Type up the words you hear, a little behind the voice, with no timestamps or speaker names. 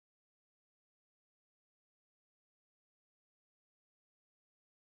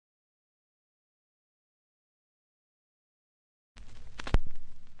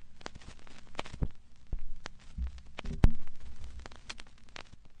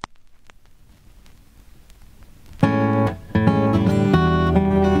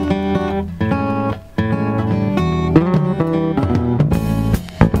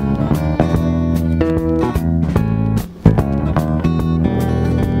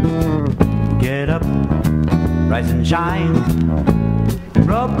up, rise and shine,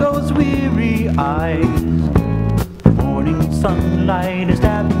 rub those weary eyes. The morning sunlight is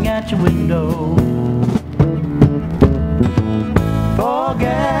tapping at your window.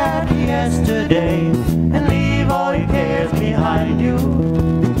 Forget yesterday and leave all your cares behind you.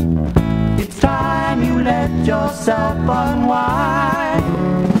 It's time you let yourself unwind.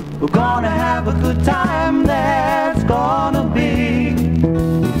 We're gonna have a good time, there's gonna be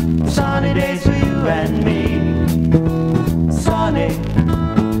sunny days for you and me. Sunny,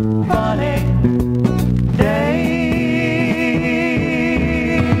 funny days.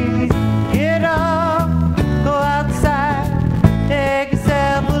 Get up, go outside, take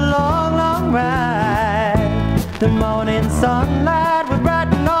yourself a long, long ride. The morning sunlight will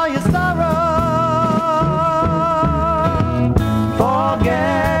brighten all your sorrow.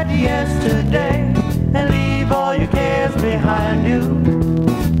 Forget yesterday and leave all your cares behind you.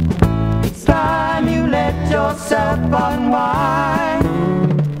 It's time you let yourself unwind.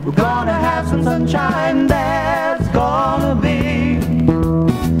 We're gonna have some sunshine, there's gonna be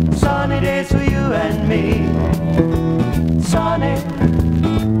sunny days for you and me. Sunny,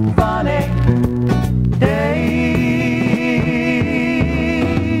 funny days.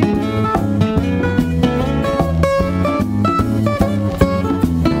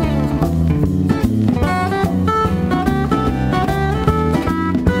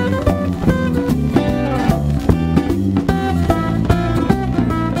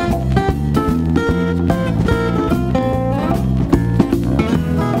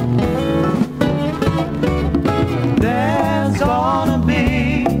 There's gonna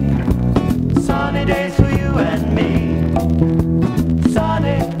be sunny days for you and me.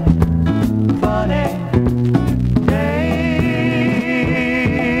 Sunny, funny days.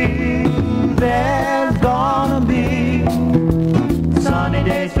 There's gonna be sunny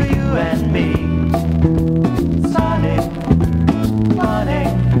days for you and me.